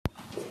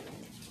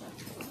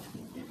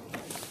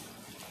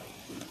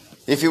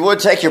If you would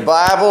take your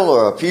Bible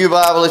or a pew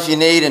Bible if you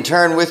need and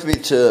turn with me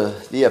to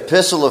the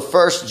epistle of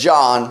 1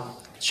 John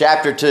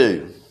chapter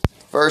 2.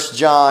 1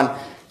 John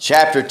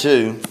chapter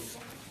 2.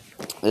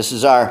 This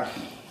is our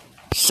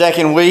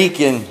second week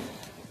in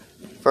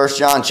 1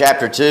 John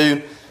chapter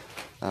 2.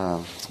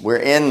 We're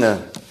in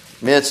the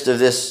midst of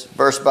this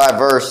verse by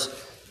verse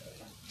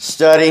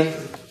study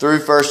through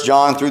 1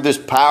 John, through this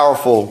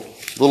powerful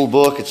little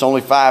book. It's only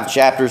 5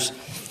 chapters,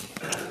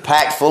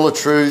 packed full of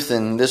truth,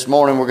 and this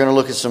morning we're going to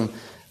look at some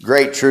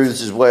great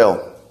truths as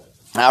well.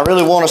 Now, I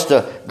really want us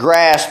to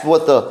grasp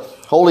what the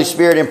Holy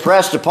Spirit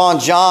impressed upon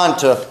John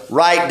to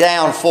write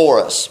down for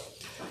us.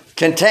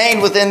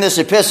 Contained within this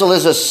epistle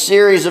is a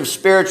series of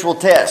spiritual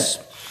tests.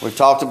 We've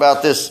talked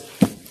about this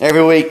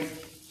every week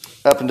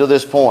up until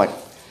this point.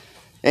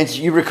 And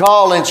you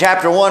recall in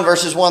chapter 1,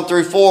 verses 1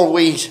 through 4,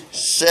 we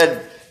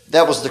said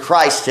that was the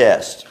Christ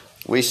test.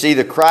 We see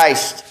the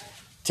Christ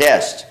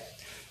test.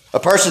 A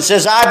person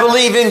says, I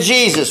believe in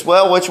Jesus.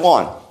 Well, which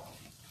one?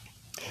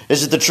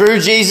 Is it the true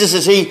Jesus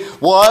as he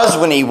was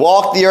when he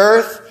walked the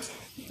earth?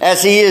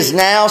 As he is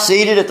now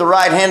seated at the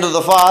right hand of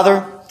the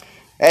Father?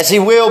 As he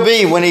will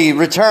be when he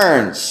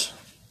returns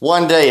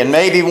one day, and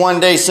maybe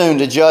one day soon,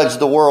 to judge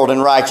the world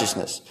in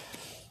righteousness?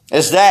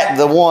 Is that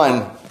the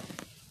one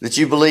that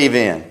you believe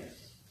in?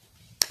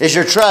 Is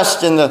your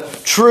trust in the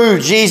true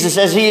Jesus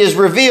as he is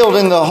revealed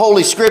in the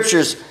Holy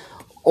Scriptures?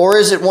 Or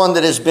is it one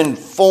that has been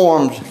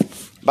formed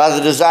by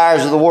the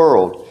desires of the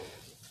world?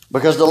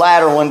 Because the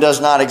latter one does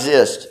not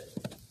exist.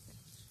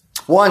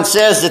 One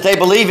says that they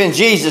believe in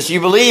Jesus.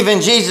 You believe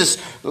in Jesus,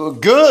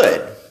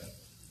 good.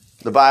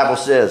 The Bible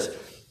says,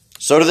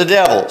 so do the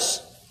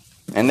devils,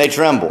 and they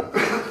tremble.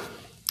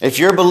 If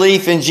your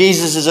belief in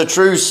Jesus is a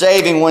true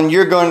saving one,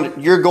 you're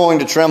going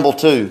to tremble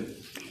too.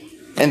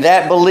 And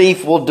that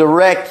belief will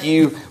direct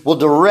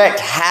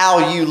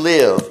how you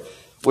live,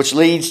 which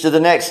leads to the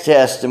next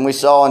test. And we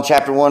saw in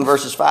chapter 1,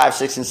 verses 5,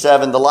 6, and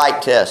 7, the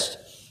light test.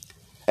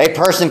 A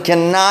person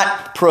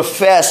cannot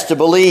profess to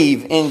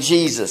believe in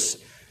Jesus.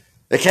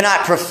 They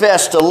cannot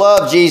profess to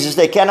love Jesus.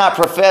 They cannot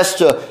profess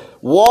to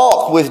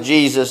walk with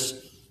Jesus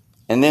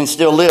and then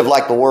still live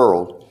like the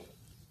world.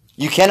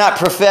 You cannot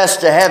profess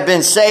to have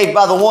been saved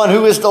by the one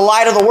who is the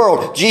light of the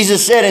world.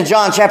 Jesus said in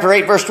John chapter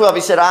 8, verse 12,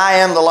 he said, I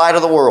am the light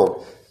of the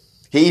world.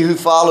 He who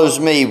follows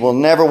me will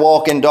never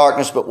walk in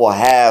darkness, but will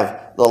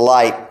have the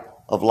light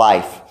of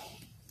life.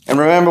 And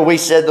remember, we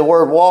said the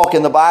word walk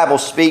in the Bible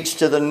speaks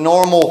to the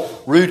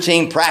normal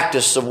routine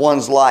practice of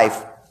one's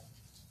life.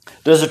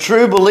 Does a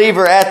true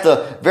believer at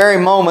the very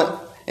moment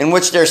in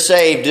which they're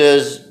saved,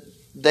 does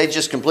they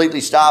just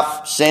completely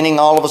stop sinning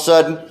all of a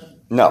sudden?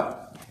 No.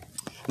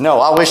 No,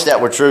 I wish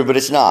that were true, but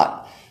it's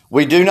not.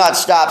 We do not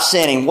stop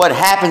sinning. What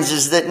happens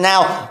is that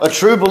now a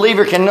true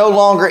believer can no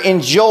longer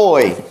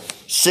enjoy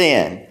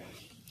sin.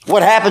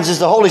 What happens is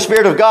the Holy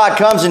Spirit of God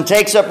comes and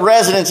takes up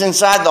residence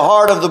inside the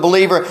heart of the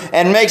believer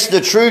and makes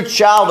the true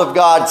child of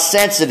God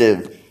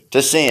sensitive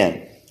to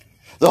sin.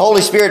 The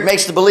Holy Spirit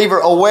makes the believer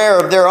aware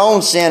of their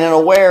own sin and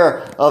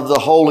aware of the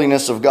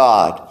holiness of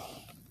God.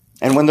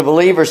 And when the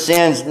believer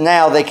sins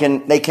now, they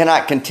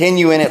cannot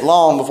continue in it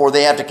long before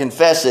they have to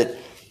confess it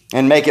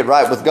and make it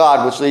right with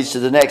God, which leads to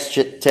the next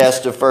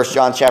test of 1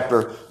 John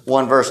chapter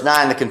 1, verse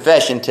 9, the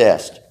confession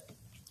test.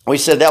 We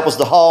said that was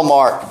the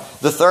hallmark,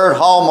 the third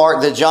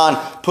hallmark that John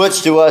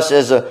puts to us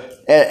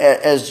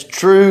as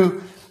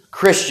true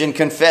Christian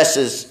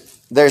confesses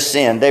their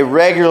sin. They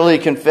regularly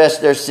confess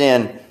their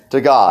sin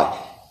to God.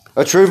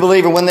 A true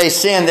believer, when they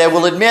sin, they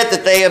will admit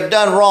that they have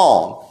done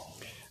wrong.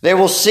 They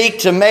will seek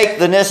to make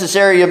the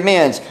necessary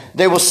amends.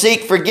 They will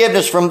seek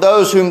forgiveness from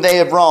those whom they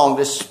have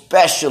wronged,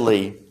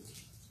 especially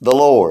the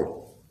Lord.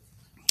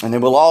 And they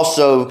will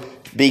also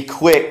be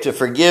quick to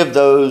forgive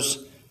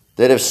those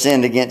that have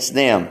sinned against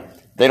them.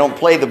 They don't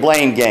play the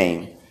blame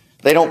game.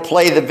 They don't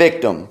play the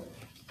victim.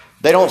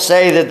 They don't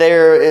say that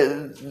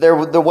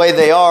they're the way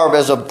they are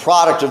as a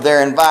product of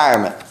their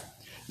environment.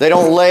 They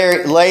don't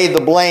lay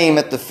the blame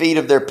at the feet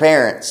of their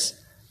parents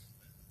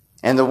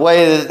and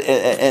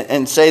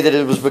and say that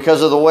it was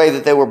because of the way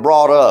that they were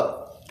brought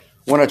up.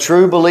 When a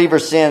true believer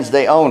sins,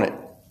 they own it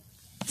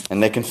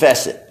and they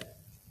confess it.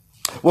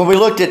 When we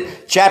looked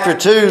at chapter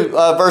 2,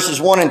 verses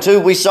 1 and 2,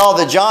 we saw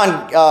that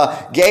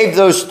John gave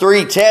those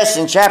 3 tests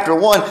in chapter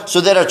 1 so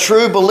that a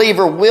true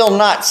believer will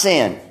not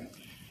sin.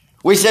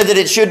 We said that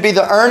it should be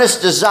the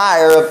earnest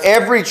desire of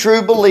every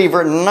true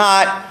believer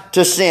not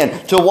to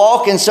sin, to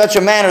walk in such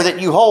a manner that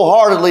you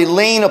wholeheartedly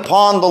lean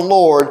upon the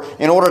Lord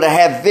in order to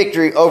have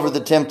victory over the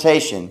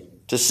temptation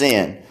to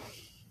sin.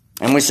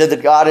 And we said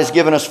that God has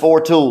given us 4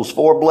 tools,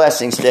 4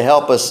 blessings to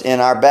help us in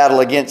our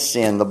battle against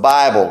sin: the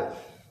Bible,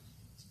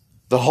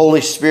 the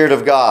Holy Spirit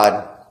of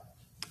God,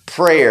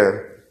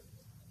 prayer,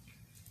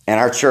 and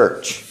our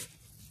church.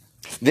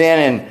 Then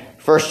in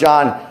 1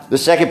 John, the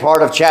second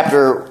part of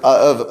chapter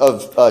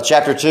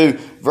 2,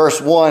 verse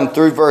 1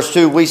 through verse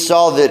 2, we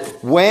saw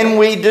that when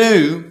we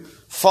do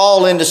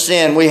fall into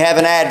sin, we have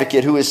an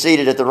advocate who is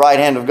seated at the right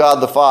hand of God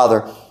the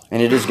Father,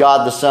 and it is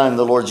God the Son,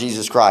 the Lord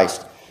Jesus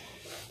Christ.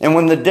 And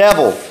when the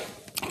devil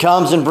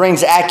comes and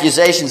brings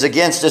accusations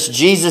against us,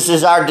 Jesus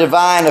is our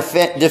divine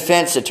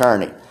defense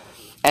attorney.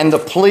 And the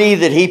plea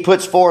that he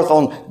puts forth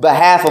on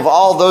behalf of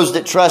all those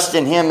that trust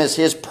in him is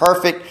his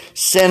perfect,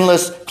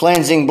 sinless,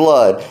 cleansing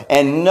blood.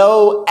 And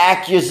no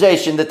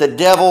accusation that the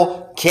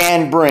devil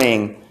can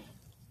bring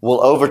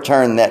will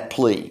overturn that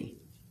plea.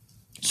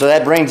 So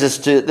that brings us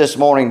to this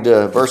morning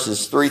to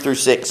verses 3 through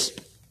 6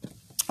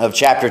 of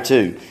chapter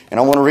 2. And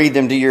I want to read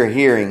them to your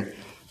hearing. And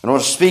I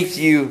want to speak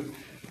to you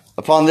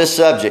upon this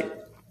subject.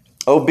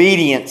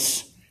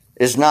 Obedience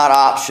is not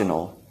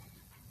optional.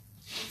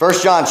 1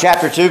 John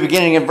chapter 2,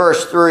 beginning in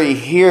verse 3,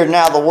 hear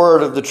now the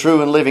word of the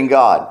true and living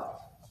God.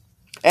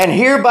 And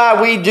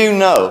hereby we do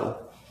know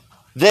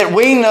that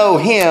we know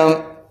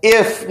him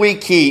if we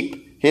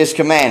keep his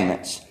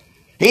commandments.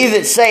 He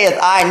that saith,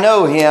 I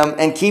know him,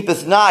 and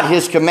keepeth not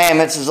his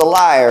commandments is a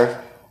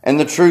liar, and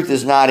the truth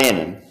is not in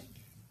him.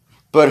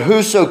 But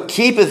whoso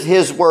keepeth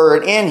his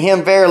word, in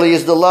him verily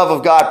is the love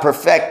of God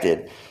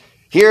perfected.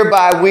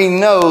 Hereby we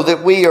know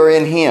that we are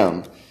in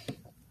him.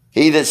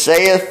 He that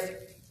saith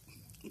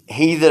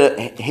he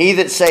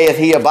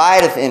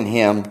abideth in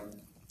him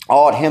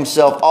ought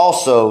himself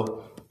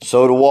also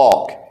so to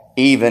walk,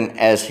 even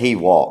as he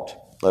walked.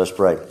 Let us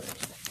pray.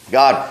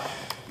 God,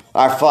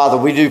 our Father,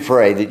 we do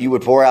pray that you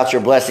would pour out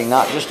your blessing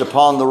not just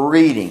upon the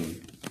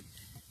reading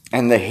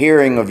and the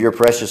hearing of your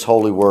precious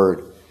holy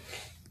word,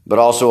 but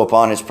also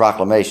upon its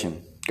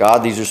proclamation. God,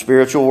 these are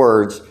spiritual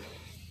words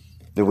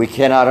that we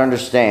cannot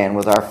understand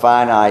with our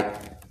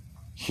finite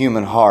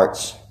human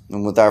hearts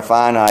and with our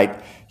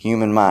finite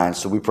human minds.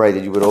 So we pray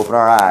that you would open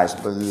our eyes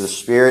through the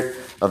Spirit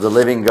of the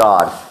living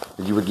God,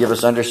 that you would give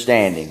us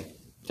understanding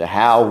to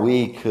how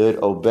we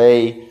could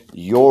obey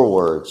your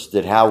words,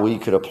 that how we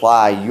could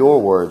apply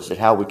your words, that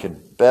how we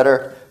could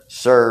better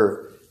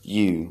serve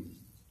you.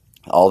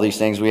 All these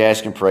things we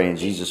ask and pray in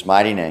Jesus'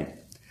 mighty name.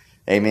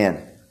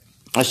 Amen.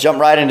 Let's jump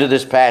right into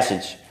this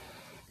passage.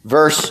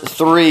 Verse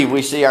 3,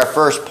 we see our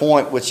first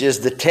point, which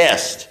is the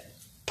test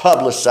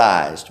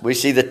publicized. We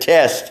see the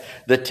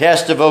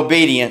test of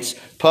obedience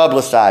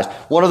publicized.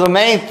 One of the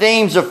main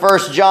themes of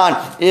 1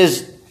 John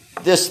is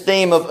this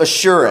theme of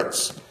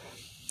assurance.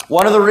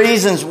 One of the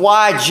reasons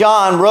why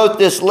John wrote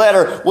this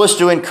letter was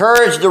to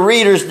encourage the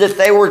readers that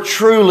they were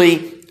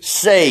truly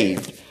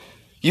saved.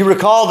 You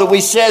recall that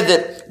we said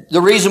that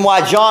the reason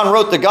why John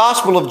wrote the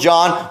Gospel of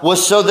John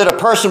was so that a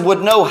person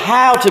would know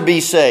how to be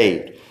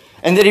saved.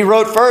 And that he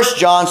wrote 1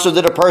 John so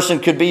that a person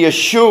could be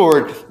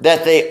assured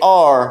that they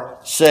are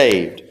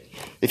saved.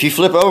 If you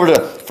flip over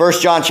to 1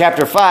 John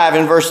chapter 5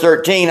 and verse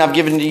 13, I've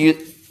given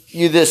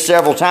you this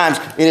several times.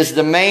 It is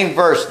the main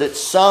verse that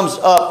sums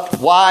up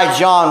why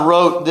John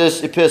wrote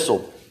this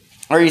epistle.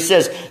 Or he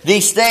says,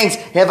 these things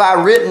have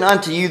I written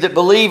unto you that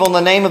believe on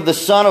the name of the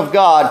Son of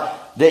God,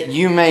 that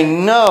you may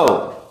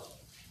know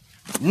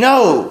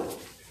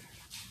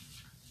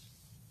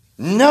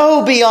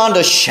beyond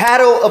a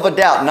shadow of a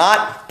doubt.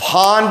 Not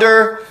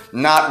ponder,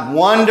 not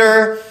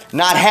wonder,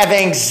 not have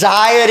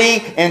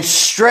anxiety and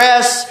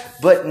stress,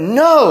 but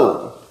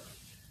know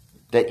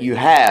that you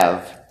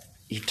have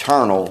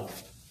eternal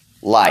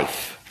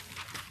life.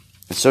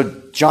 And so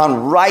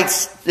John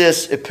writes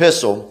this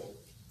epistle,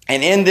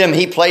 and in them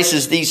he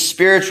places these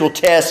spiritual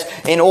tests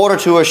in order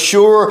to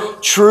assure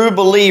true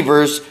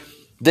believers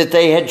that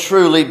they had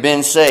truly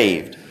been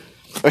saved.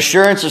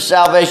 Assurance of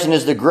salvation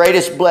is the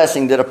greatest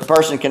blessing that a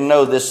person can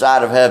know this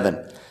side of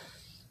heaven.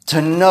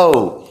 To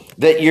know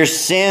that your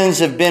sins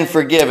have been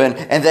forgiven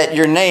and that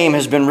your name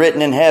has been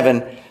written in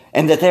heaven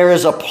and that there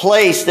is a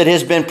place that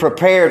has been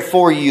prepared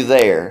for you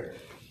there.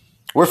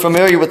 We're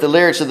familiar with the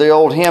lyrics of the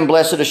old hymn,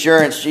 Blessed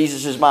Assurance,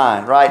 Jesus is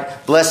mine,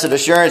 right? Blessed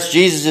Assurance,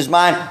 Jesus is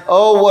mine.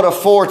 Oh, what a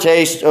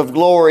foretaste of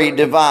glory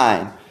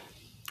divine.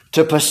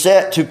 To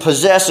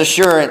possess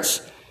assurance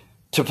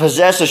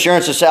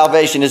of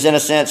salvation is, in a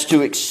sense,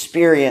 to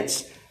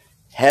experience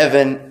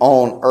heaven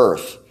on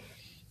earth.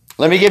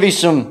 Let me give you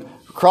some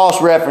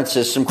cross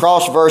references, some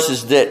cross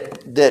verses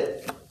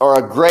that are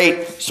a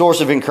great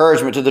source of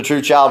encouragement to the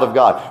true child of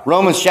God.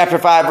 Romans chapter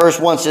 5 verse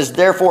 1 says,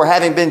 therefore,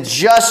 having been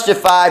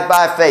justified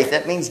by faith,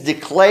 that means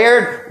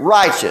declared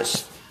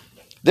righteous.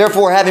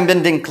 Therefore, having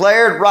been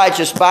declared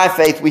righteous by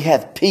faith, we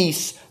have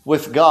peace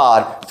with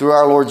God through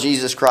our Lord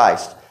Jesus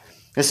Christ.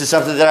 This is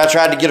something that I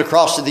tried to get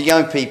across to the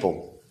young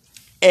people.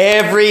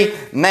 Every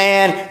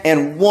man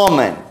and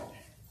woman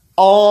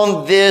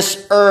on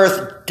this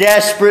earth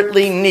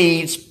desperately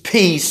needs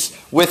peace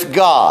with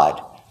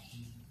God.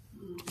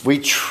 We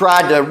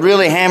tried to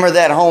really hammer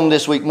that home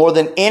this week. More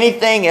than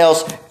anything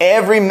else,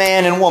 every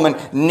man and woman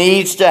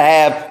needs to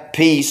have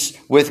peace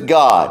with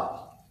God.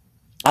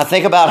 I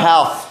think about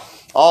how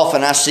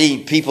often I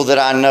see people that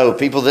I know,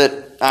 people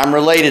that I'm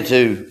related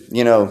to,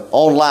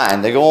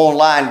 online. They go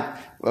online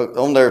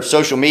on their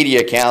social media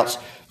accounts,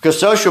 because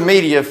social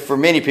media for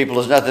many people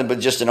is nothing but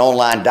just an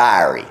online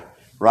diary,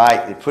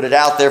 right? They put it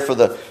out there for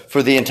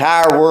the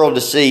entire world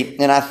to see.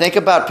 And I think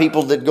about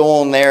people that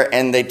go on there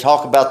and they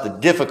talk about the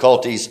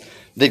difficulties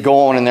that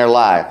go on in their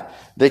life.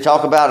 They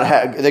talk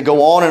about they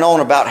go on and on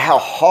about how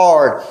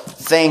hard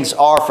things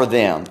are for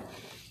them.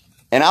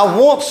 And I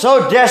want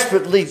so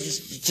desperately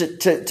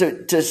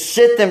to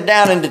sit them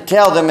down and to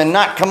tell them and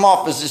not come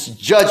off as this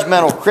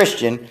judgmental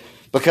Christian,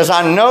 because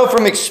I know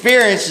from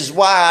experience is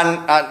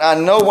why I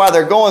know why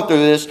they're going through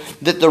this,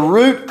 that the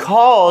root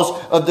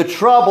cause of the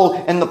trouble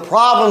and the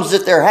problems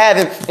that they're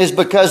having is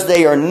because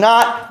they are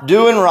not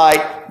doing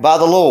right by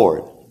the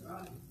Lord.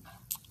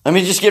 Let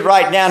me just get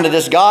right down to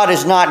this. God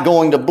is not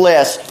going to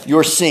bless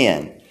your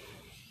sin.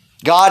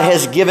 God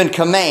has given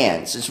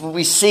commands. It's what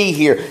we see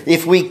here.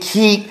 If we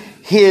keep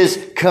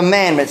His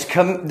commandments,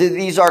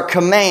 these are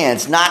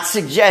commands, not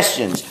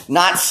suggestions,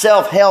 not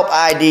self-help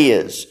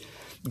ideas.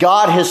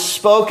 God has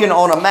spoken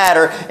on a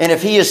matter, and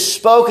if He has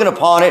spoken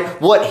upon it,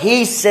 what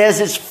He says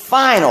is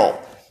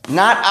final.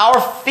 Not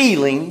our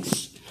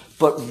feelings,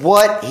 but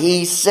what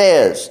He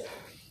says.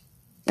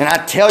 And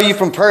I tell you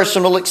from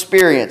personal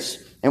experience,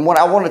 and what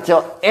I want to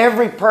tell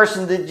every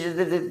person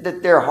that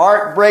their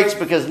heart breaks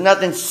because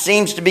nothing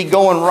seems to be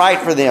going right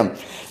for them.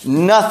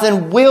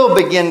 Nothing will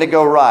begin to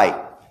go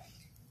right.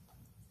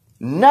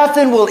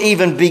 Nothing will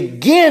even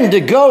begin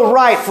to go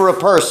right for a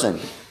person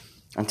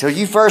until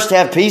you first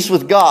have peace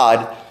with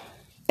God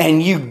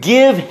and you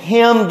give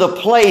Him the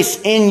place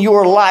in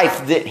your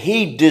life that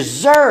He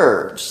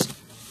deserves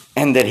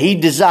and that He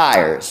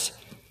desires.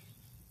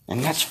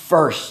 And that's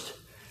first.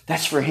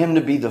 That's for Him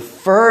to be the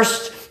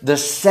first, the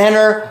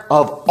center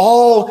of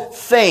all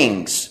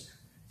things.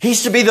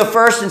 He's to be the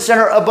first and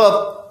center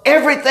above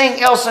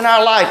everything else in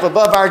our life,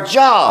 above our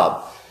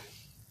job,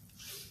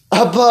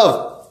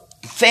 above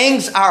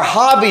things, our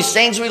hobbies,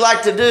 things we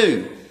like to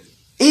do,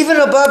 even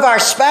above our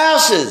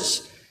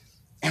spouses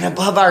and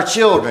above our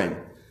children.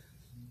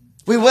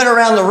 We went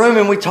around the room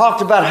and we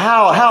talked about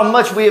how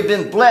much we have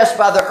been blessed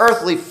by the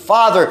earthly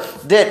Father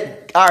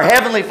that our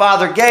Heavenly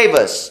Father gave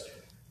us.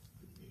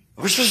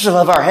 We're supposed to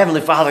love our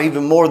Heavenly Father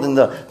even more than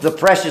the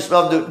precious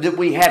love that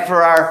we had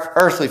for our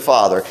earthly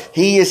Father.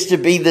 He is to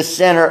be the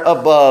center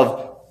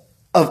above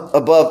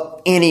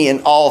any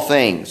and all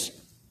things.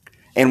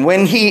 And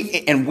when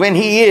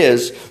He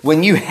is,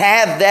 when you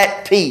have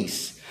that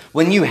peace,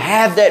 when you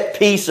have that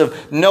peace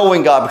of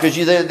knowing God, because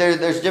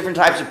there's different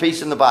types of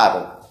peace in the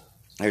Bible.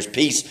 There's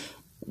peace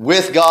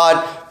with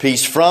God,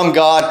 peace from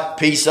God,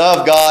 peace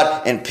of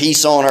God, and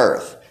peace on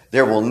earth.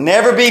 There will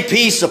never be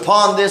peace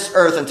upon this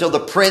earth until the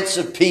Prince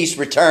of Peace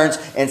returns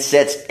and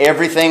sets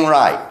everything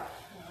right.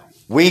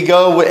 We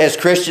go as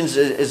Christians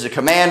as a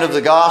command of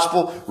the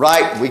gospel,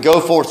 right? We go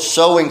forth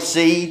sowing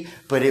seed,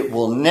 but it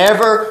will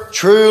never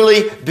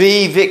truly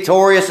be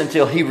victorious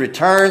until He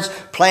returns,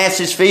 plants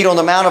His feet on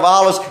the Mount of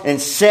Olives, and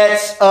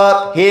sets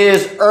up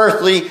His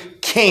earthly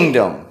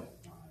kingdom.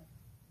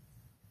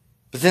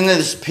 But then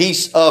there's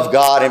peace of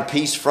God and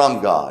peace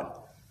from God.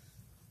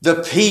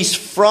 The peace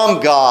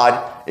from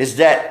God is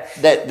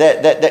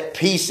that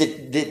peace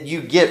that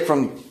you get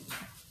from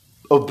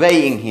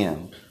obeying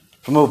Him,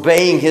 from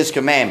obeying His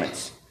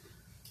commandments.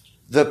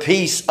 The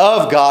peace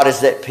of God is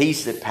that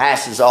peace that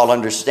passes all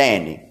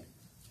understanding.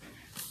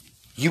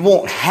 You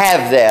won't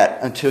have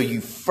that until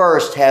you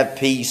first have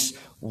peace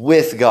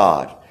with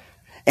God.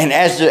 And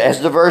as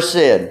the verse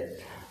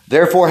said,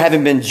 therefore,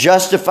 having been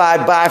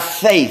justified by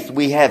faith,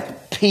 we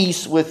have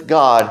peace with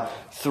God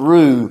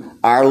through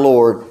our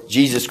Lord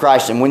Jesus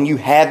Christ. And when you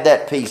have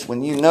that peace,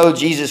 when you know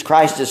Jesus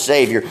Christ is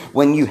Savior,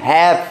 when you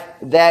have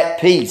that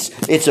peace,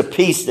 it's a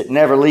peace that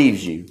never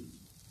leaves you.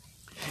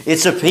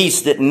 It's a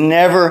peace that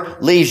never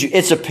leaves you.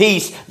 It's a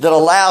peace that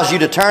allows you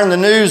to turn the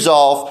news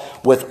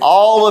off with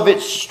all of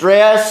its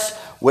stress,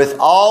 with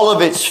all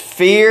of its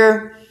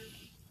fear.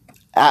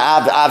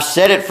 I've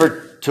said it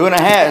for two and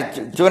a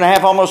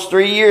half, almost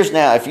 3 years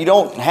now. If you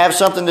don't have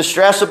something to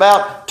stress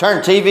about,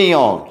 turn TV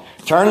on.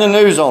 Turn the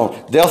news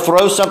on. They'll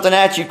throw something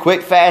at you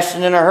quick, fast,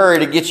 and in a hurry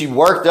to get you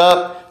worked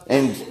up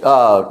and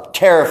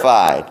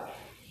terrified.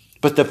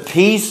 But the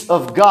peace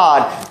of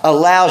God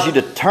allows you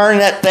to turn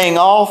that thing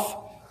off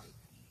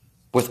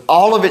with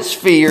all of its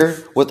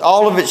fear, with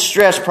all of its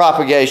stress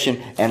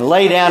propagation, and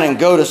lay down and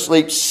go to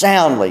sleep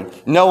soundly,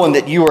 knowing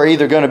that you are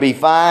either going to be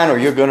fine or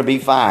you're going to be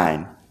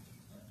fine.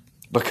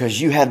 Because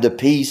you have the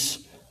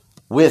peace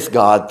with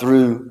God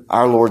through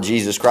our Lord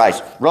Jesus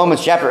Christ.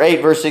 Romans chapter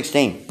 8, verse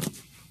 16.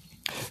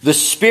 The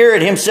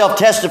Spirit Himself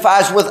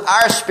testifies with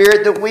our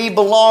spirit that we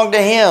belong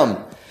to Him.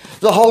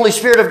 The Holy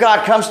Spirit of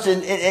God comes to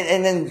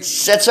and then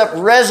sets up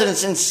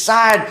residence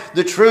inside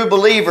the true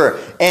believer.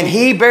 And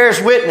He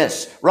bears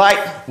witness, right?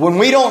 When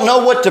we don't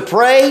know what to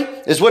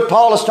pray, is what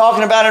Paul is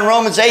talking about in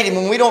Romans 8. And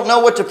when we don't know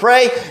what to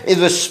pray,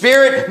 the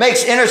Spirit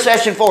makes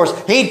intercession for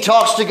us. He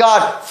talks to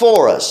God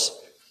for us.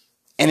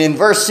 And in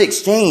verse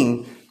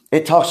 16,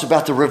 it talks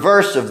about the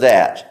reverse of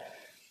that.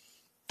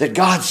 That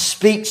God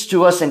speaks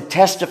to us and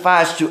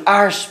testifies to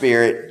our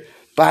spirit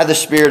by the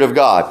Spirit of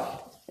God.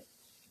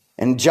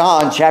 In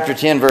John chapter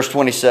 10, verse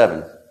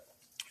 27.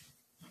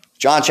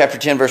 John chapter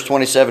 10, verse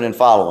 27 and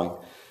following.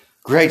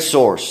 Great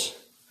source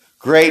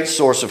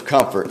of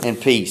comfort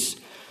and peace.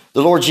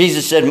 The Lord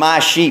Jesus said, my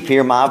sheep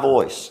hear my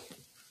voice.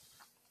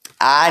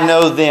 I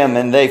know them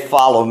and they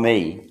follow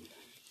me.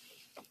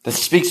 That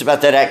speaks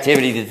about that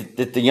activity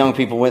that the young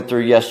people went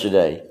through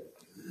yesterday.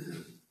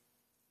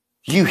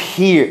 You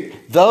hear.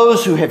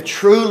 Those who have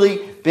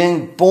truly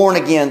been born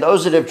again,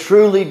 those that have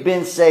truly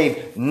been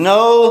saved,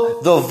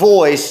 know the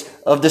voice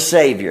of the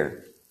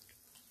Savior.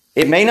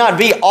 It may not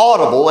be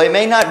audible. It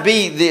may not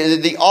be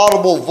the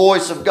audible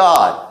voice of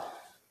God.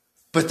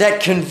 But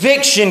that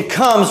conviction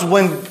comes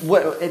when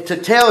to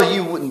tell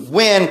you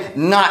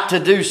when not to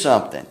do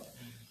something.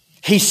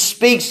 He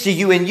speaks to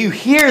you and you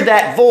hear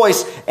that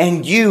voice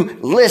and you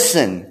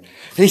listen.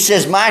 He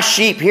says, my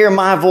sheep hear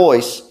my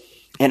voice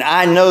and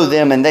I know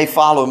them and they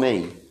follow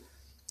me.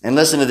 And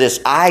listen to this.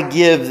 I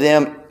give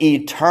them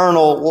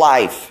eternal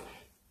life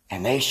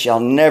and they shall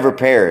never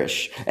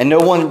perish. And no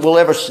one will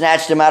ever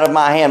snatch them out of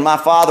my hand. My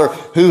Father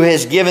who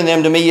has given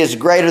them to me is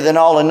greater than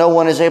all and no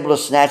one is able to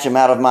snatch them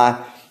out of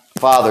my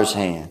Father's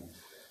hand.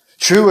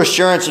 True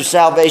assurance of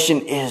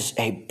salvation is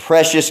a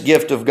precious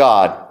gift of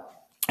God.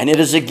 And it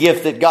is a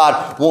gift that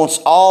God wants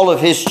all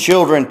of His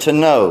children to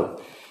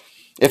know.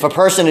 If a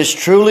person has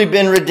truly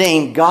been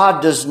redeemed,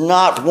 God does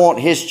not want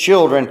His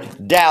children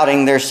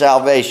doubting their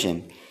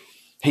salvation.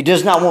 He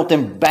does not want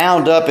them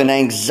bound up in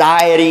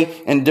anxiety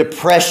and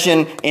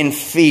depression and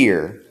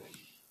fear.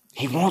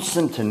 He wants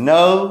them to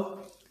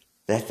know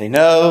that they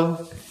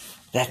know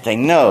that they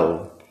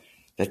know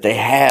that they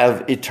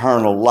have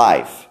eternal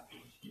life.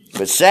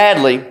 But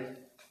sadly,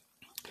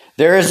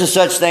 there is a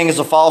such thing as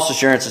a false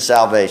assurance of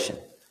salvation.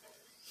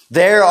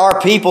 There are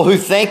people who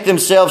think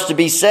themselves to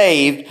be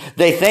saved.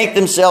 They think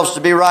themselves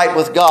to be right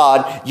with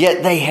God,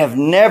 yet they have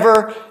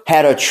never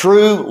had a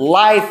true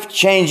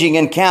life-changing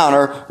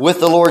encounter with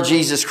the Lord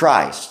Jesus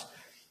Christ.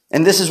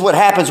 And this is what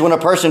happens when a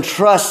person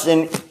trusts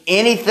in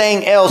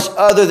anything else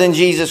other than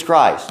Jesus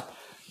Christ.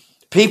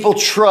 People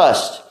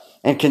trust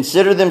and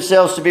consider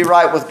themselves to be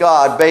right with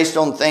God based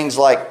on things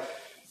like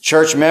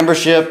church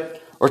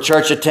membership or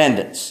church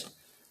attendance.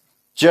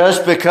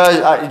 Just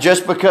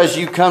because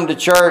you come to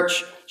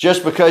church,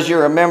 just because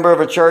you're a member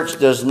of a church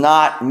does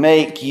not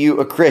make you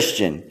a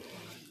Christian.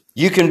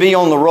 You can be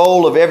on the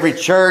roll of every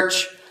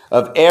church,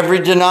 of every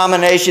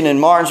denomination in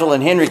Martinsville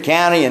and Henry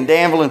County and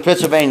Danville and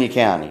Pittsylvania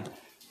County.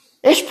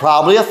 It's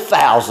probably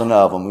 1,000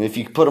 of them if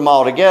you put them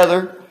all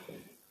together.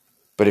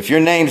 But if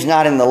your name's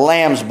not in the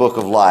Lamb's Book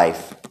of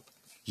Life,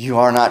 you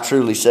are not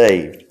truly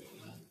saved.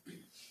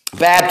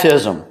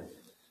 Baptism.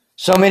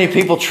 So many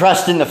people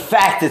trust in the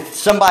fact that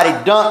somebody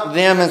dunked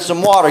them in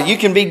some water. You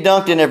can be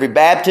dunked in every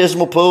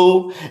baptismal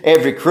pool,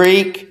 every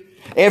creek,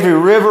 every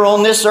river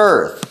on this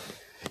earth.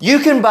 You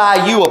can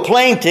buy you a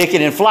plane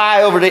ticket and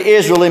fly over to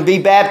Israel and be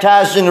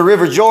baptized in the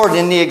River Jordan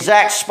in the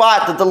exact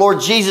spot that the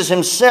Lord Jesus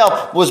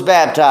Himself was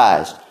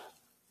baptized.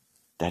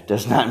 That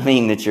does not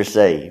mean that you're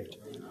saved.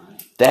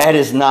 That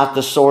is not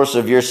the source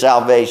of your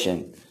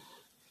salvation.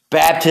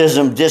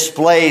 Baptism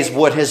displays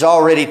what has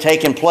already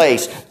taken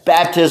place.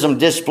 Baptism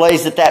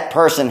displays that that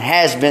person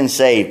has been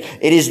saved.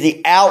 It is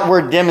the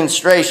outward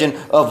demonstration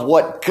of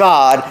what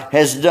God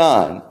has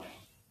done.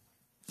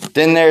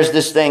 Then there's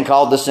this thing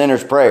called the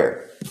sinner's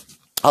prayer.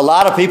 A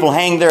lot of people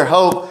hang their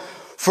hope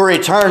for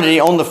eternity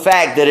on the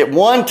fact that at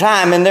one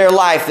time in their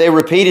life they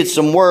repeated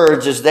some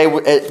words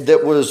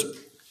that was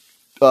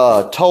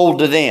told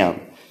to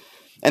them.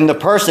 And the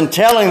person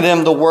telling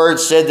them the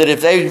words said that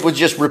if they would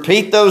just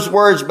repeat those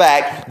words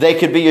back, they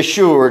could be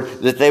assured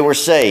that they were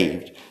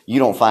saved. You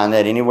don't find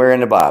that anywhere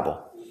in the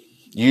Bible.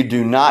 You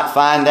do not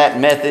find that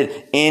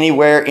method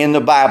anywhere in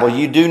the Bible.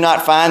 You do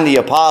not find the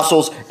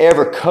apostles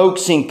ever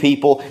coaxing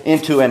people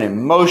into an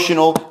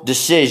emotional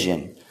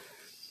decision.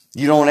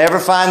 You don't ever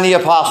find the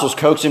apostles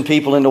coaxing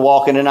people into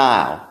walking an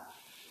aisle.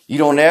 You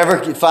don't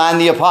ever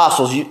find the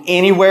apostles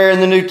anywhere in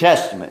the New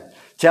Testament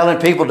telling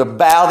people to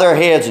bow their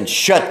heads and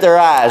shut their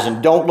eyes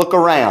and don't look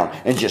around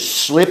and just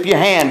slip your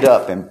hand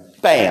up and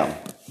bam,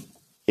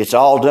 it's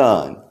all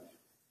done.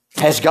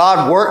 Has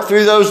God worked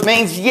through those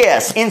means?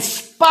 Yes, in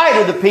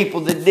spite of the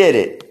people that did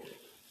it.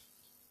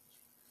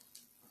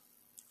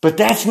 But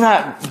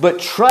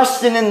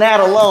trusting in that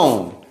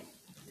alone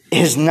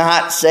is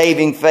not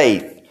saving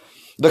faith.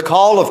 The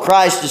call of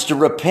Christ is to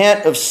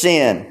repent of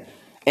sin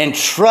and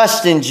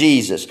trust in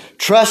Jesus.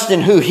 Trust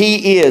in who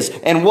He is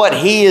and what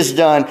He has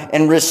done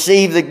and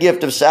receive the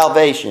gift of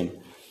salvation.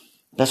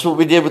 That's what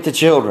we did with the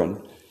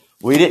children.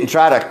 We didn't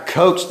try to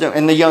coax them,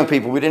 and the young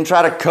people, we didn't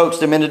try to coax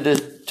them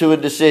into a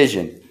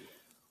decision.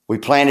 We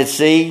planted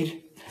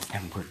seed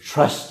and we're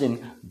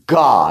trusting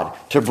God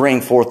to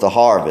bring forth the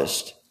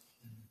harvest.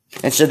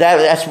 And so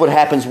that's what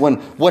happens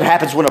when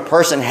a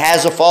person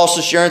has a false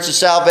assurance of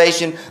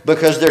salvation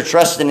because they're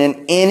trusting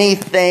in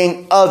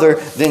anything other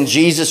than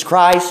Jesus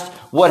Christ.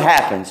 What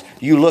happens?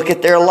 You look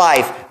at their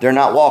life, they're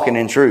not walking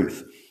in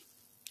truth.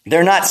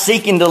 They're not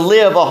seeking to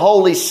live a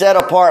holy,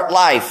 set-apart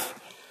life.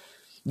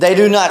 They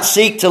do not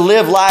seek to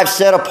live lives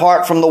set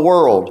apart from the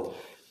world.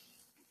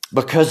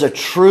 Because a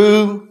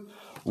true,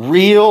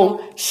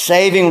 real,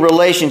 saving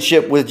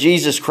relationship with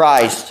Jesus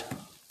Christ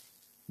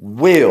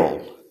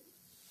will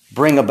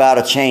bring about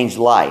a changed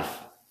life.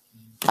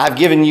 I've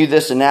given you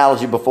this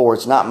analogy before.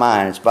 It's not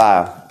mine. It's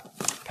by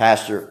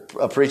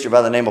a preacher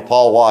by the name of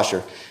Paul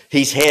Washer.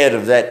 He's head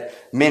of that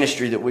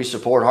ministry that we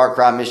support, Heart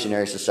Cry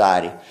Missionary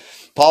Society.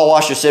 Paul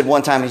Washer said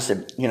one time, he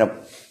said,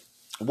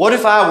 What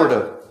if I were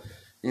to,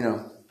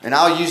 and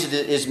I'll use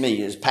it as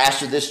me, as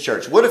pastor of this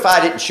church. What if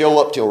I didn't show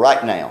up till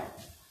right now?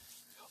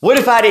 What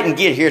if I didn't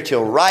get here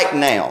till right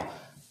now?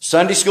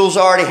 Sunday school's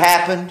already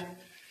happened.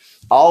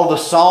 All the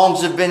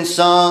songs have been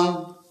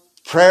sung.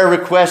 Prayer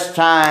request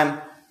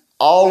time.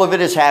 All of it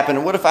has happened.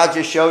 And what if I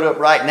just showed up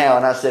right now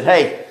and I said,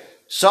 hey,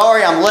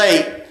 sorry I'm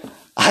late.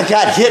 I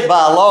got hit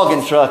by a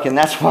logging truck and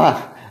that's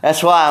why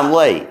I'm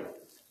late.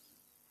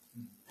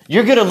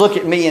 You're going to look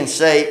at me and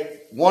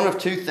say one of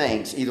two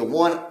things. Either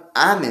one,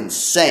 I'm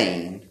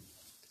insane,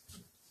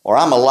 or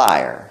I'm a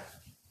liar.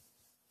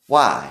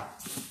 Why?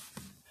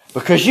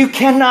 Because you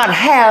cannot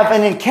have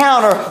an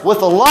encounter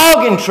with a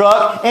logging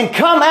truck and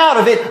come out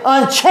of it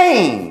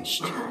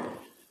unchanged.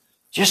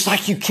 Just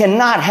like you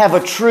cannot have a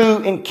true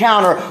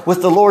encounter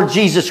with the Lord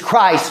Jesus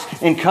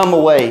Christ and come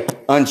away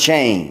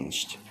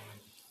unchanged.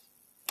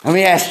 Let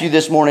me ask you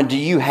this morning, do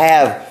you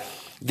have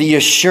the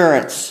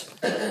assurance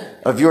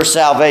of your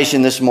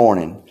salvation this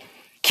morning?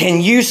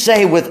 Can you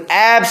say with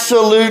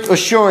absolute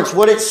assurance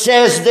what it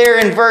says there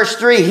in verse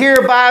 3,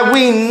 hereby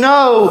we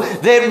know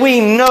that we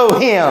know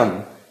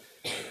Him?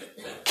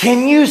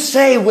 Can you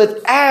say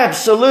with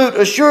absolute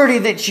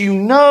assurity that you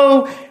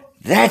know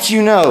that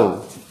you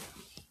know?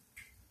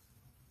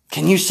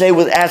 Can you say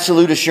with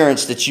absolute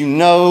assurance that you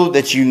know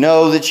that you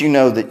know that you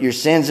know that your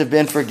sins have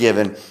been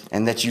forgiven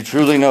and that you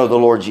truly know the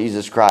Lord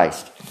Jesus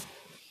Christ?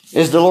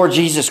 Is the Lord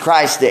Jesus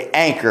Christ the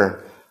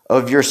anchor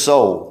of your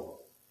soul?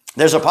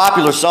 There's a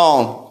popular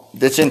song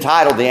that's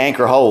entitled The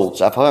Anchor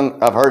Holds. I've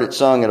heard it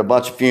sung at a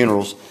bunch of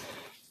funerals.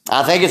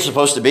 I think it's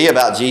supposed to be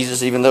about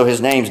Jesus, even though His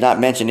name's not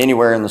mentioned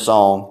anywhere in the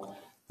song.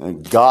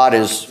 God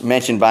is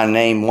mentioned by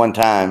name one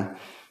time,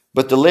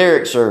 but the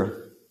lyrics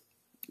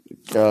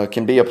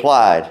can be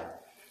applied.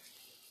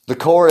 The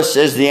chorus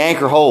says, the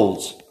anchor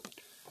holds,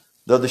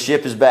 though the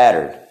ship is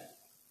battered.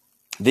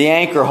 The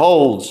anchor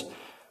holds,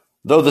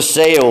 though the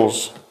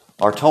sails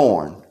are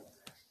torn.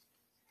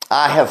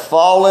 I have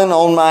fallen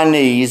on my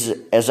knees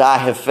as I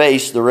have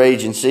faced the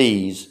raging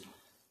seas.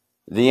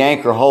 The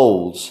anchor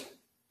holds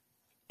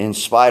in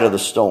spite of the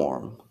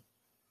storm.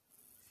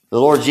 The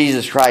Lord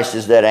Jesus Christ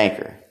is that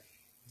anchor.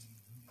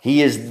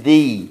 He is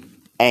the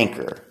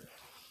anchor.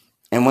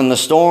 And when the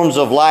storms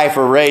of life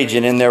are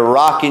raging and they're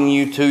rocking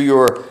you to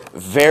your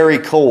very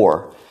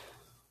core,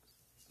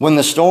 when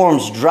the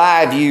storms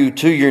drive you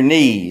to your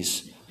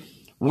knees,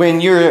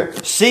 when you're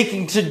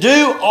seeking to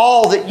do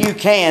all that you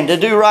can to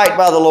do right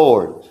by the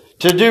Lord,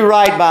 to do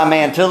right by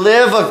man, to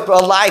live a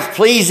life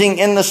pleasing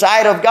in the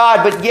sight of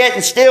God, but yet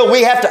and still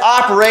we have to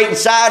operate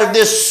inside of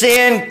this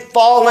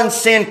fallen,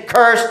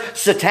 sin-cursed,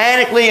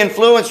 satanically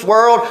influenced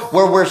world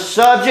where we're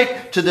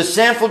subject to the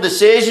sinful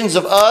decisions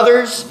of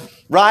others,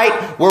 right?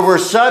 Where we're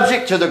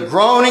subject to the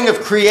groaning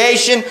of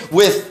creation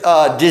with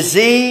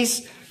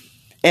disease.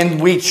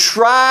 And we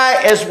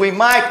try as we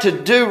might to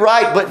do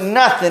right, but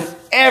nothing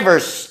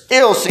ever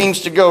still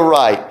seems to go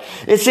right.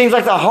 It seems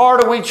like the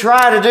harder we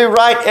try to do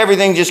right,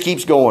 everything just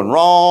keeps going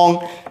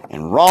wrong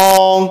and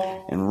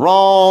wrong and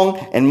wrong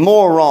and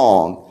more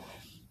wrong.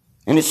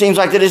 And it seems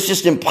like that it's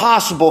just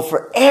impossible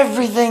for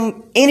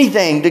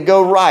anything to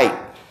go right.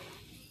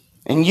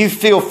 And you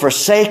feel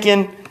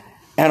forsaken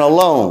and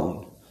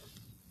alone.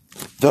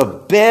 The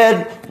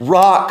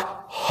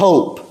bedrock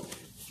hope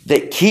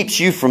that keeps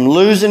you from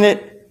losing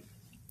it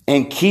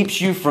and keeps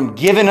you from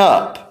giving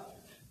up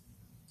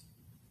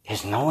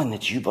is knowing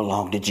that you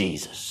belong to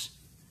Jesus.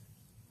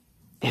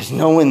 Is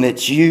knowing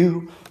that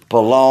you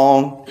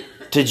belong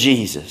to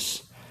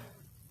Jesus.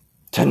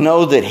 To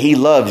know that He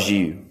loves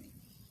you.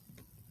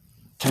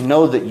 To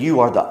know that you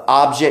are the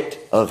object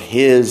of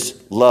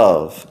His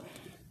love.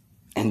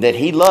 And that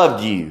He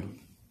loved you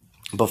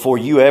before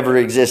you ever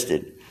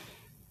existed.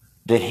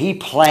 That He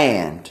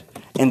planned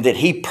and that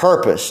He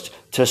purposed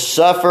to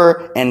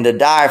suffer and to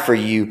die for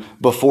you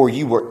before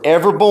you were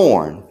ever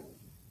born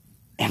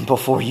and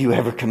before you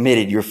ever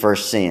committed your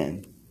first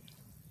sin.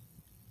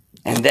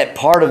 And that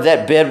part of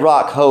that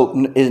bedrock hope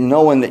is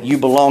knowing that you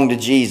belong to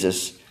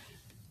Jesus,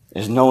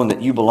 is knowing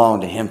that you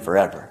belong to Him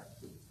forever.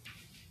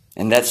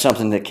 And that's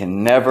something that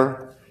can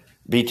never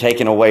be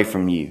taken away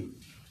from you.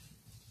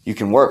 You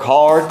can work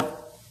hard.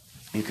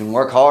 You can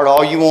work hard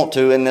all you want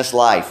to in this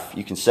life.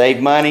 You can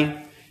save money.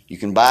 You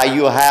can buy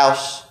you a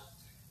house.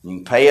 You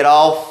can pay it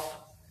off.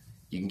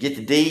 You can get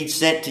the deed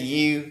sent to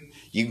you.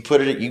 You can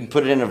put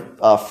it in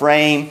a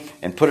frame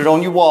and put it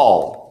on your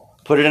wall.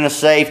 Put it in a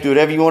safe. Do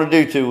whatever you want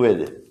to do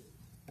with it.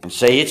 And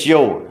say it's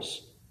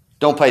yours.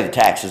 Don't pay the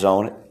taxes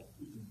on it.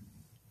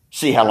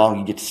 See how long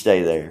you get to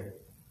stay there.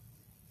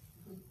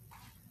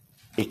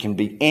 It can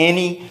be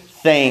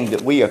anything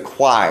that we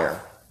acquire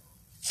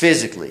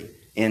physically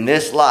in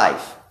this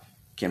life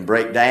can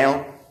break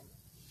down,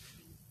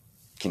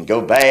 can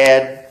go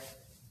bad,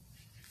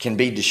 can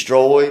be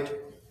destroyed,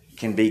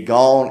 can be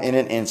gone in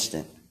an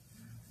instant.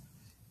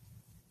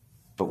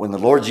 But when the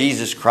Lord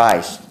Jesus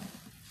Christ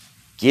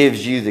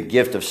gives you the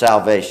gift of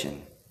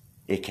salvation,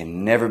 it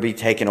can never be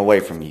taken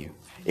away from you.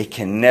 It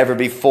can never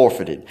be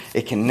forfeited.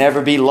 It can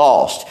never be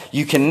lost.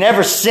 You can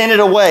never send it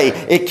away.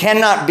 It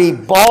cannot be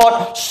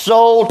bought,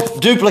 sold,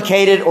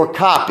 duplicated, or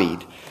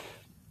copied.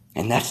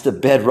 And that's the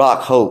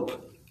bedrock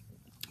hope,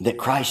 that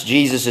Christ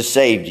Jesus has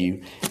saved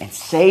you, and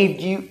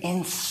saved you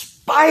in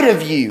spite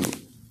of you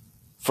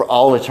for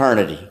all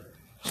eternity.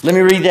 Let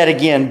me read that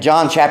again.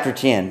 John chapter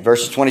 10,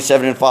 verses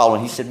 27 and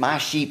following. He said, "My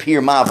sheep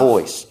hear my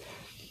voice.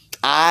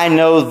 I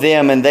know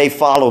them and they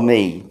follow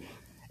me.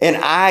 And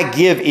I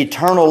give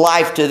eternal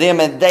life to them,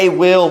 and they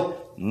will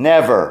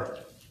never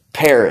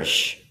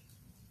perish.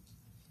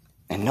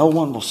 And no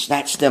one will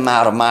snatch them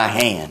out of my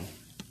hand.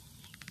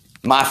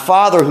 My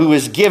Father who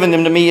has given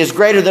them to me is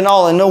greater than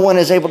all, and no one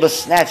is able to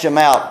snatch them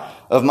out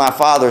of my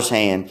Father's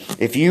hand."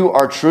 If you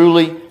are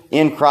truly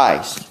in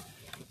Christ,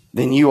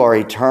 then you are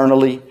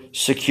eternally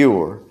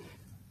secure.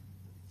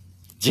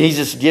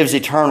 Jesus gives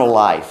eternal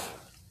life,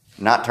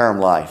 not term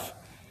life.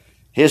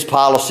 His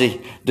policy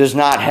does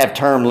not have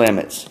term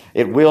limits.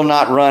 It will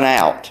not run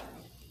out.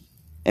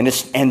 And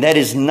that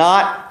is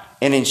not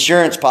an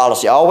insurance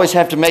policy. I always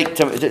have to make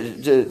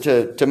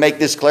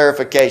this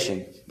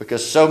clarification,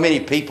 because so many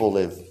people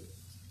have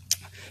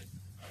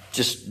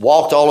just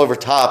walked all over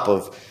top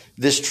of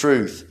this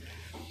truth.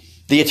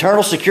 The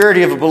eternal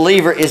security of a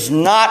believer is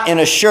not an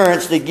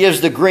assurance that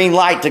gives the green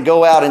light to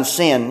go out and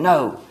sin.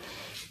 No,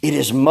 it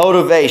is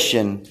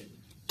motivation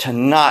to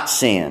not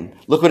sin.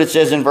 Look what it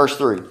says in verse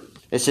 3.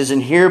 It says,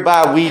 "And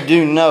hereby we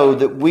do know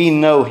that we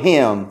know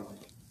Him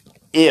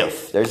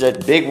if." There's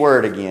that big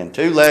word again.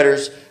 2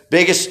 letters.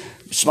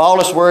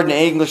 Smallest word in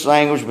the English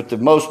language, but the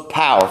most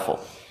powerful.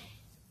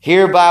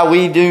 "Hereby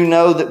we do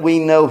know that we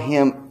know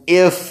Him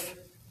if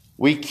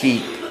we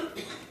keep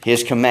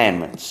His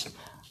commandments."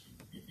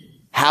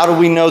 How do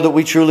we know that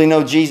we truly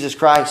know Jesus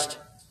Christ?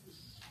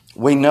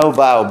 We know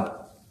by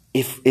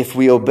if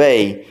we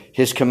obey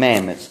His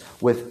commandments.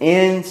 With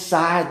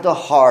inside the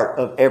heart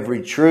of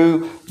every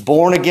true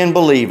born-again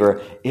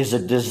believer is a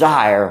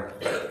desire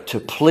to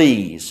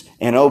please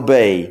and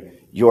obey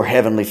your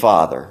Heavenly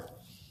Father.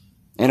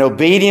 And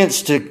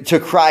obedience to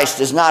Christ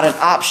is not an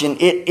option,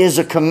 it is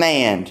a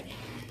command.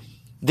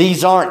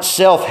 These aren't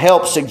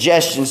self-help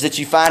suggestions that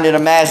you find in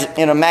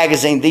a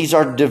magazine. These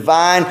are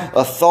divine,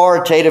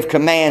 authoritative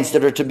commands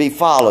that are to be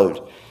followed.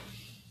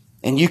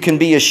 And you can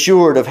be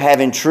assured of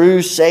having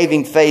true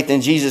saving faith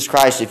in Jesus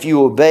Christ if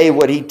you obey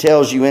what He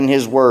tells you in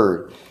His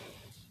Word.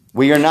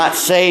 We are not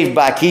saved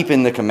by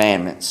keeping the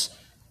commandments.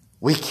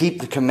 We keep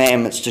the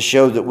commandments to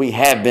show that we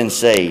have been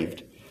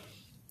saved.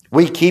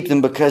 We keep them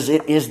because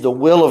it is the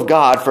will of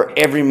God for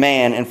every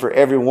man and for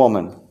every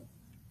woman.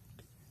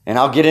 And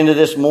I'll get into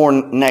this more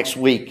next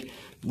week.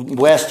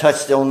 Wes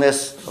touched on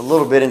this a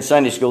little bit in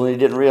Sunday school and he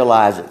didn't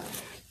realize it.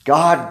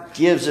 God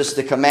gives us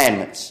the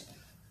commandments.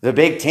 The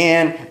Big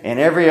Ten and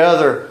every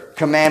other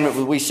commandment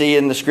that we see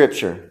in the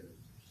Scripture.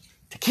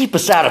 To keep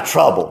us out of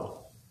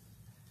trouble.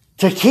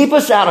 To keep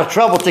us out of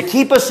trouble. To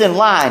keep us in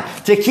line.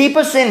 To keep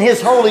us in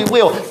His holy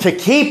will. To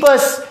keep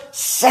us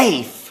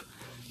safe.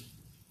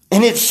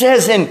 And it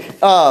says in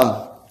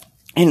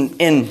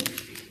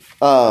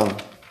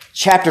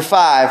chapter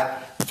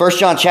 5, 1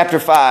 John chapter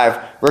 5,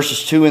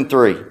 verses 2 and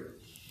 3. It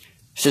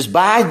says,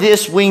 "By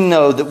this we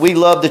know that we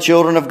love the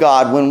children of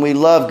God when we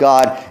love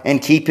God and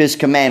keep His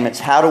commandments."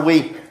 How do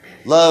we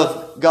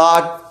love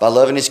God? By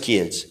loving His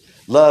kids.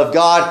 Love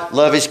God,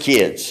 love His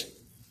kids.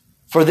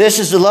 "For this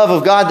is the love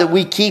of God, that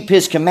we keep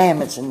His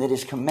commandments, and that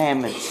His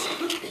commandments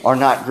are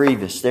not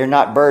grievous. They're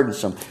not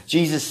burdensome."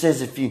 Jesus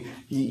says, if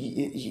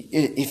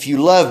you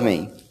love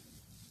me,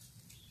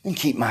 then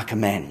keep my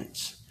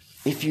commandments.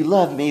 If you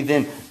love me,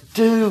 then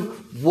do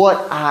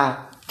what I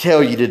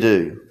tell you to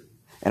do.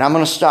 And I'm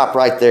going to stop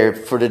right there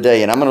for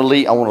today. And I want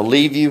to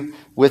leave you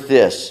with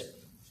this.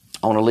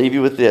 I want to leave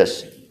you with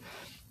this.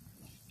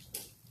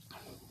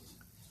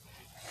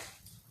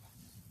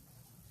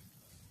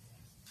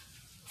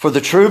 For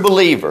the true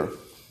believer,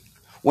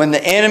 when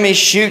the enemy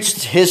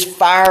shoots his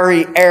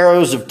fiery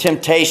arrows of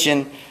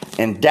temptation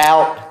and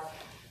doubt,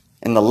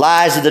 and the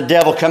lies of the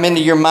devil come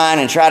into your mind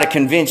and try to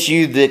convince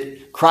you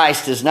that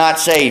Christ has not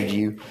saved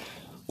you,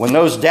 when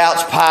those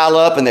doubts pile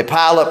up and they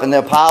pile up and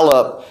they'll pile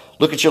up,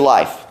 look at your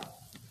life.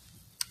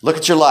 Look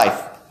at your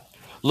life.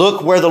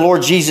 Look where the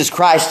Lord Jesus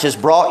Christ has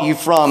brought you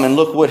from, and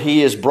look what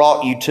He has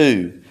brought you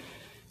to.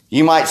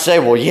 You might say,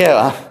 "Well,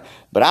 yeah,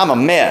 but I'm a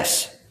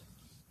mess."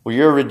 Well,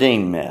 you're a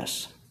redeemed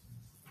mess.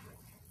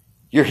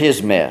 You're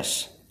His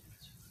mess.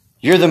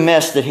 You're the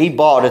mess that He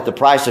bought at the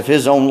price of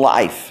His own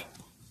life.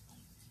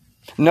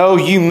 No,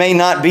 you may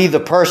not be the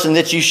person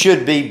that you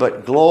should be,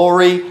 but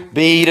glory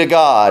be to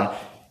God,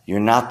 you're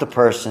not the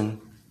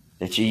person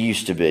that you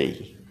used to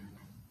be.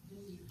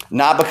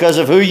 Not because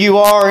of who you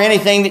are or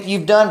anything that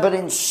you've done, but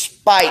in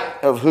spite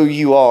of who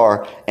you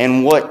are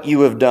and what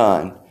you have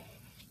done.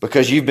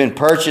 Because you've been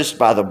purchased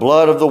by the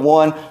blood of the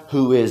one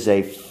who is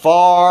a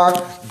far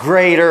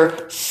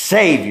greater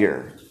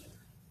Savior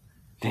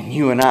than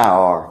you and I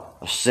are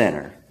a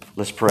sinner.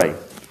 Let's pray.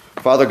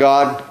 Father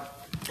God,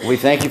 we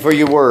thank You for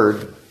Your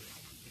word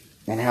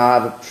and how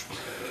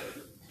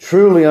I've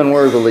truly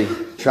unworthily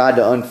tried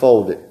to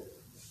unfold it.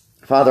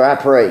 Father, I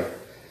pray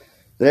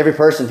that every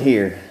person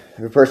here,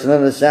 every person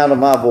under the sound of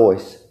my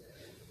voice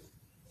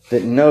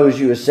that knows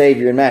you as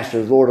Savior and Master,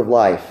 as Lord of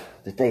life,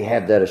 that they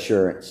have that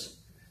assurance,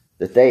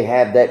 that they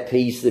have that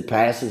peace that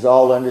passes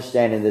all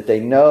understanding, that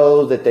they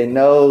know that they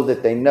know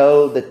that they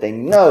know that they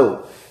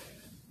know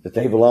that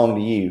they belong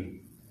to you.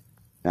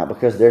 Not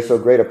because they're so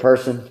great a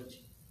person,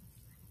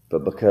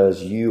 but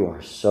because you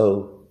are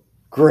so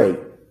great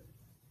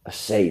a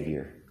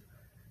Savior.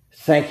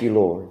 Thank you,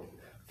 Lord,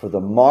 for the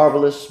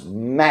marvelous,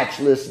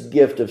 matchless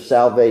gift of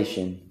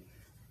salvation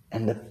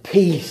and the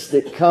peace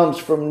that comes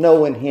from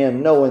knowing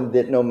Him, knowing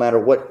that no matter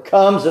what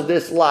comes of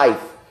this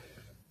life,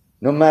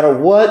 no matter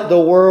what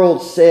the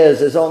world says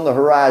is on the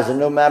horizon,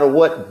 no matter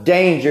what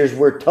dangers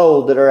we're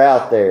told that are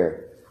out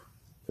there,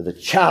 for the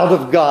child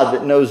of God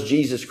that knows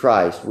Jesus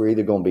Christ, we're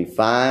either going to be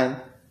fine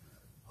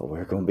or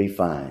we're going to be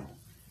fine.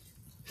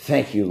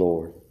 Thank you,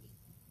 Lord,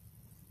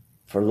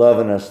 for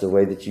loving us the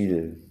way that you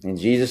do. In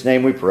Jesus'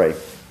 name we pray.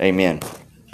 Amen.